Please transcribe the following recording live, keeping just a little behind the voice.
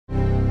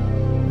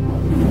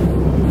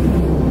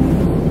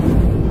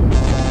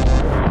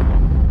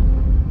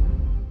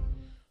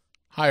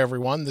Hi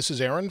everyone, this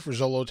is Aaron for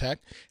Zollotech,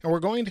 and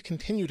we're going to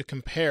continue to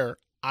compare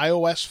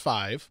iOS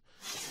 5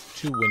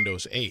 to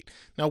Windows 8.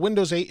 Now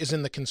Windows 8 is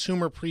in the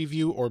consumer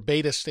preview or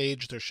beta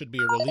stage. There should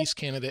be a release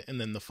candidate and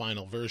then the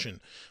final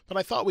version. But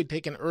I thought we'd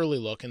take an early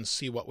look and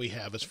see what we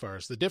have as far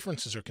as the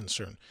differences are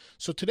concerned.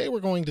 So today we're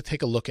going to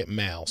take a look at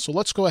Mail. So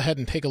let's go ahead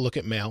and take a look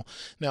at Mail.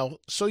 Now,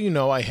 so you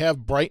know, I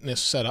have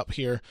brightness set up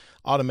here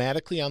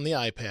automatically on the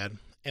iPad,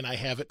 and I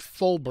have it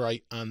full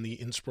bright on the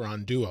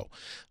Inspiron Duo.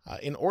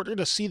 In order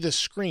to see this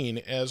screen,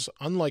 as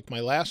unlike my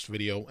last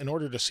video, in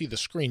order to see the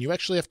screen, you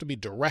actually have to be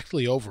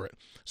directly over it.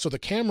 So the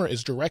camera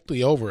is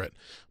directly over it,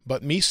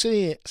 but me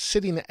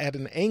sitting at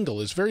an angle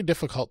is very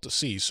difficult to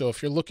see. So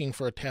if you're looking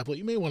for a tablet,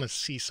 you may want to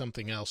see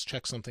something else,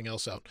 check something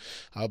else out.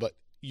 But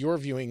your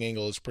viewing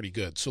angle is pretty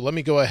good. So let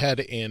me go ahead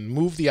and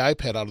move the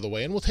iPad out of the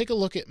way, and we'll take a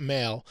look at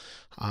Mail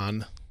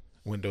on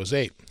Windows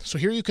 8. So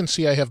here you can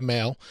see I have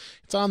Mail.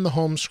 It's on the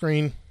home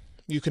screen.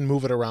 You can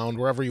move it around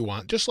wherever you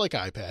want, just like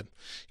iPad.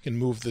 You can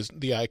move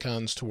the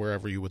icons to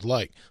wherever you would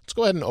like. Let's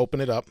go ahead and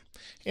open it up,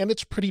 and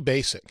it's pretty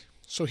basic.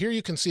 So here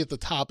you can see at the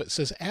top it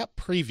says App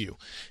Preview,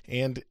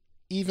 and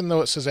even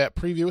though it says App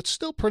Preview, it's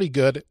still pretty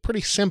good,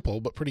 pretty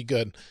simple, but pretty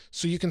good.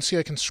 So you can see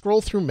I can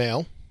scroll through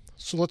Mail.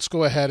 So let's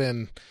go ahead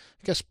and,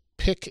 I guess,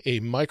 pick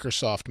a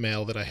Microsoft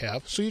Mail that I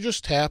have. So you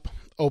just tap,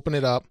 open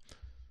it up.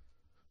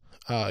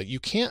 You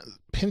can't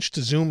pinch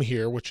to zoom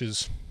here, which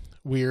is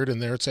weird,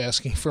 and there it's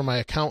asking for my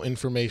account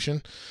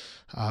information.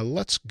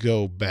 Let's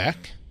go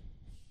back,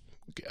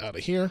 get out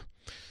of here,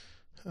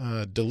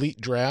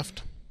 delete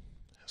draft.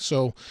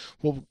 So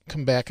we'll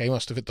come back. I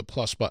must have hit the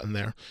plus button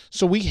there.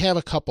 So we have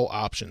a couple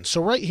options.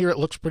 So right here it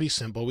looks pretty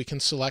simple. We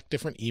can select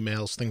different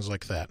emails, things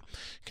like that.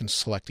 You can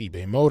select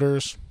eBay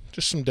Motors,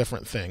 just some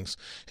different things,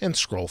 and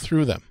scroll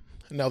through them.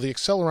 Now the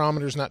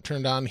accelerometer is not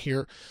turned on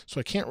here, so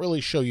I can't really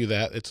show you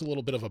that. It's a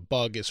little bit of a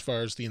bug as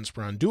far as the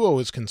Inspiron Duo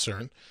is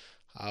concerned.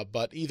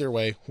 But either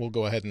way, we'll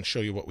go ahead and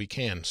show you what we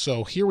can.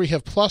 So here we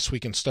have plus. We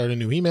can start a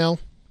new email.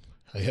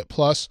 I hit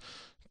plus.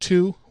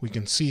 2, we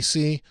can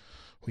CC.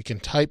 We can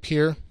type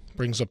here.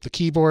 Brings up the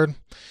keyboard.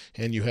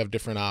 And you have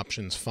different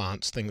options,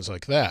 fonts, things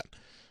like that.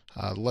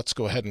 Let's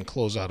go ahead and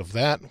close out of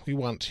that. We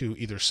want to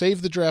either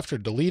save the draft or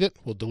delete it.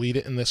 We'll delete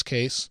it in this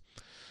case.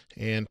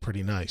 And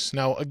pretty nice.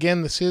 Now,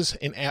 again, this is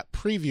an app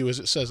preview, as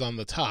it says on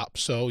the top.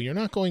 So you're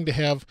not going to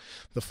have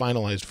the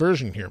finalized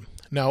version here.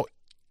 Now,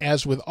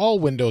 as with all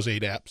Windows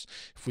 8 apps,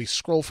 if we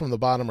scroll from the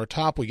bottom or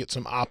top, we get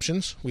some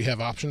options. We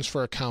have options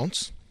for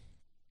accounts.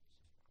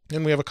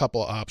 And we have a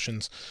couple of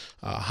options,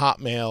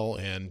 Hotmail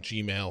and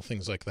Gmail,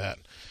 things like that.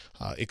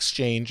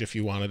 Exchange if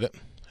you wanted it.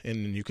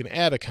 And then you can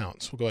add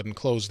accounts. We'll go ahead and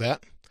close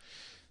that.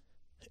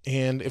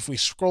 And if we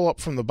scroll up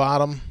from the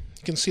bottom,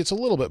 you can see it's a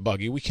little bit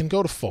buggy. We can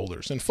go to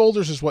folders, and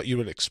folders is what you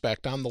would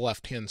expect. On the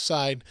left-hand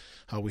side,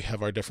 we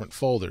have our different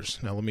folders.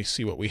 Now let me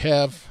see what we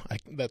have.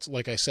 That's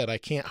like I said, I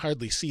can't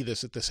hardly see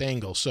this at this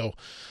angle. So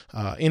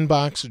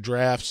inbox,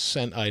 drafts,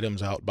 sent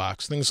items,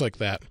 outbox, things like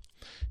that.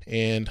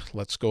 And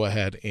let's go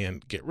ahead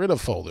and get rid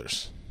of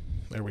folders.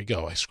 There we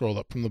go. I scrolled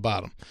up from the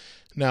bottom.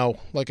 Now,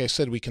 like I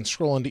said, we can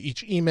scroll into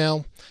each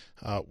email.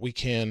 We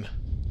can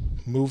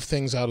move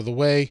things out of the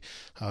way,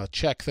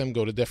 check them,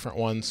 go to different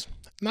ones.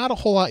 Not a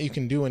whole lot you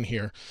can do in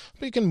here,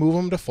 but you can move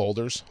them to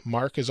folders,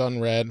 mark as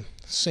unread,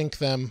 sync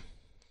them,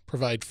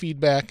 provide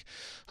feedback.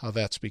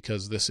 That's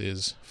because this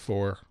is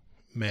for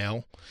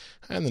Mail.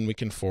 And then we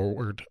can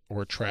forward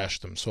or trash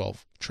them. So I'll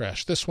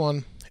trash this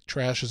one, it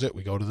trashes it,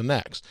 we go to the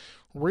next.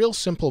 Real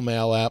simple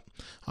Mail app.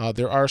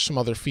 There are some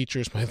other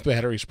features. My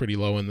battery's pretty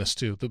low in this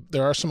too.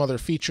 There are some other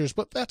features,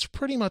 but that's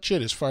pretty much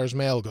it as far as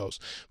Mail goes.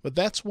 But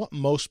that's what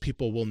most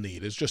people will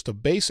need, is just a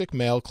basic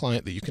Mail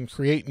client that you can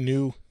create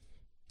new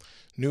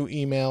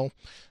email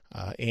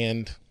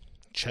and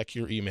check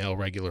your email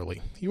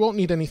regularly. You won't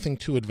need anything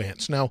too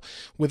advanced. Now,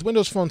 with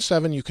Windows Phone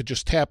 7, you could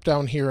just tap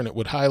down here and it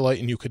would highlight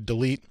and you could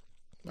delete.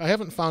 I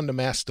haven't found a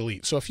mass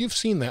delete. So if you've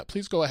seen that,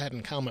 please go ahead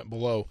and comment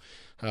below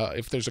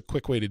if there's a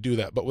quick way to do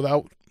that. But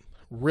without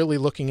really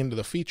looking into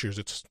the features,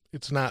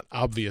 it's not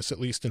obvious, at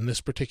least in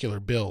this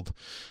particular build.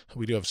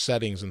 We do have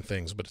settings and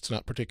things, but it's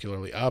not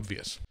particularly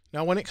obvious.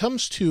 Now, when it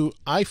comes to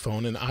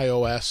iPhone and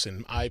iOS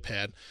and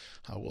iPad,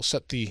 we'll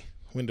set the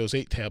Windows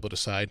 8 tablet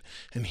aside,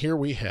 and here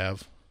we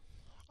have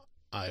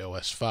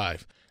iOS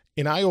 5.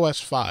 In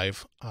iOS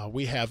 5,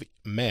 we have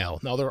Mail.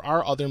 Now, there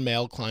are other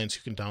Mail clients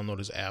you can download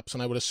as apps,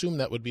 and I would assume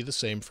that would be the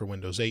same for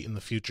Windows 8 in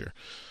the future,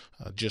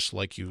 just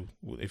like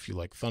if you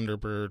like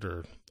Thunderbird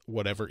or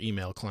whatever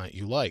email client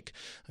you like,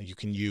 you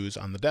can use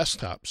on the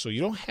desktop. So you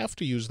don't have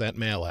to use that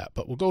Mail app,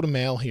 but we'll go to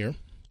Mail here,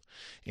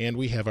 and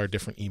we have our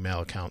different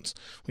email accounts.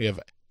 We have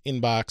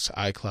Inbox,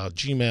 iCloud,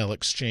 Gmail,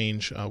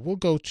 Exchange. We'll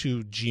go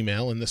to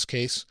Gmail in this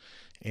case,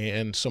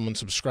 and someone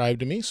subscribed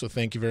to me, so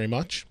thank you very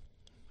much.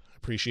 I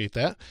appreciate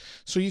that.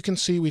 So you can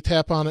see we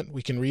tap on it,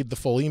 we can read the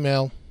full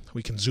email,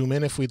 we can zoom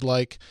in if we'd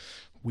like,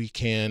 we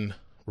can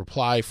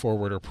reply,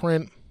 forward, or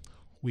print,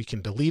 we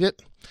can delete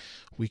it,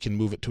 we can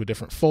move it to a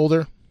different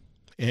folder,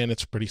 and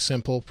it's pretty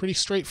simple, pretty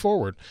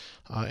straightforward,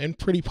 and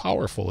pretty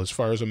powerful as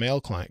far as a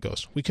mail client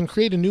goes. We can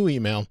create a new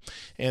email,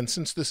 and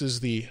since this is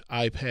the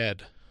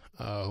iPad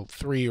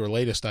 3 or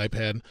latest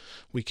iPad,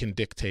 we can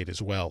dictate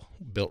as well,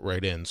 built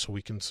right in. So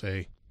we can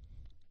say,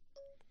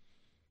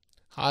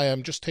 hi,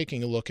 I'm just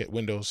taking a look at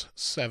Windows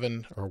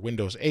 7 or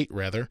Windows 8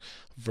 rather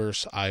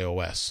versus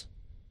iOS.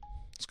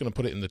 It's going to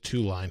put it in the to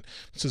line.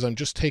 It says I'm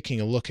just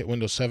taking a look at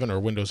Windows 7 or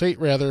Windows 8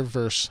 rather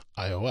versus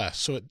iOS.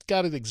 So it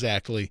got it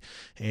exactly,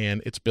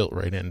 and it's built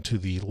right into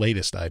the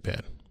latest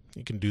iPad.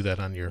 You can do that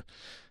on your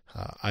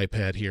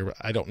iPad here, but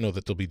I don't know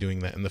that they'll be doing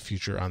that in the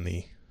future on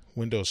the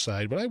Windows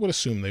side, but I would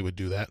assume they would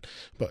do that.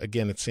 But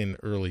again, it's in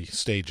early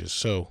stages,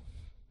 so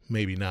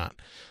maybe not.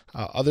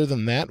 Other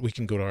than that, we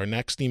can go to our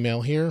next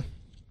email here.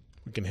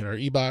 We can hit our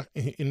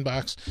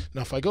inbox.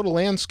 Now, if I go to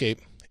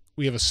landscape,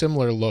 we have a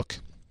similar look.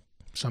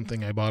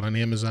 Something I bought on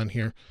Amazon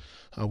here.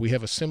 We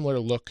have a similar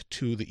look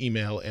to the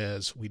email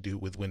as we do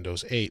with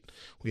Windows 8.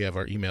 We have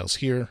our emails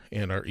here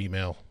and our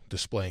email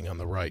displaying on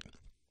the right.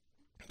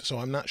 So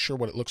I'm not sure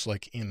what it looks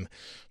like in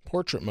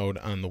portrait mode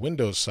on the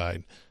Windows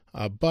side,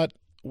 but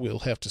we'll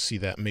have to see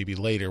that maybe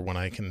later when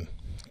I can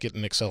get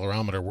an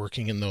accelerometer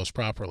working in those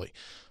properly.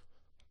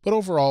 But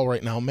overall,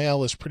 right now,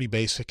 mail is pretty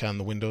basic on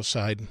the Windows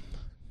side.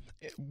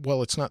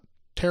 Well, it's not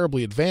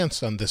terribly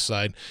advanced on this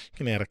side. You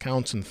can add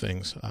accounts and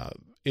things.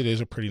 It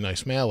is a pretty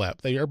nice mail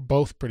app. They are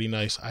both pretty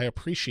nice. I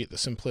appreciate the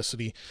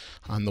simplicity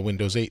on the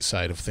Windows 8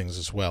 side of things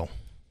as well.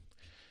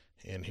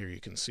 And here you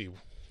can see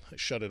I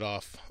shut it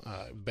off.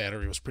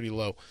 Battery was pretty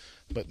low,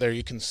 but there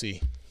you can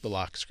see the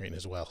lock screen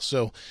as well.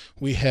 So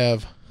we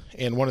have,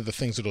 and one of the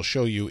things it'll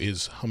show you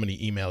is how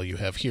many email you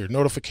have here.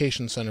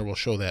 Notification Center will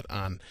show that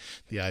on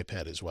the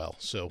iPad as well.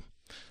 So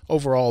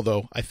overall,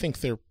 though, I think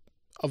they're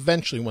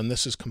eventually, when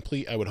this is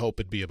complete, I would hope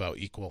it'd be about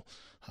equal,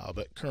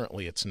 but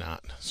currently it's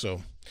not.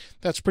 So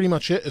that's pretty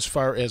much it as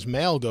far as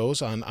mail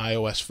goes on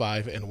iOS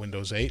 5 and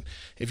Windows 8.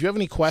 If you have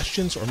any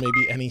questions or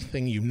maybe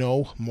anything you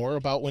know more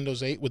about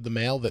Windows 8 with the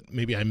mail that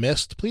maybe I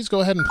missed, please go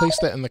ahead and place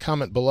that in the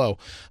comment below.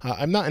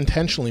 I'm not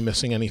intentionally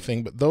missing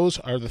anything, but those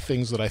are the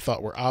things that I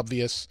thought were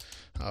obvious.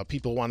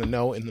 People want to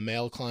know in the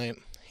mail client,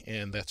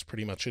 and that's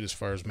pretty much it as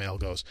far as mail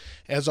goes.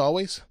 As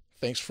always,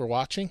 thanks for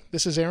watching.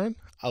 This is Aaron.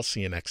 I'll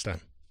see you next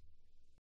time.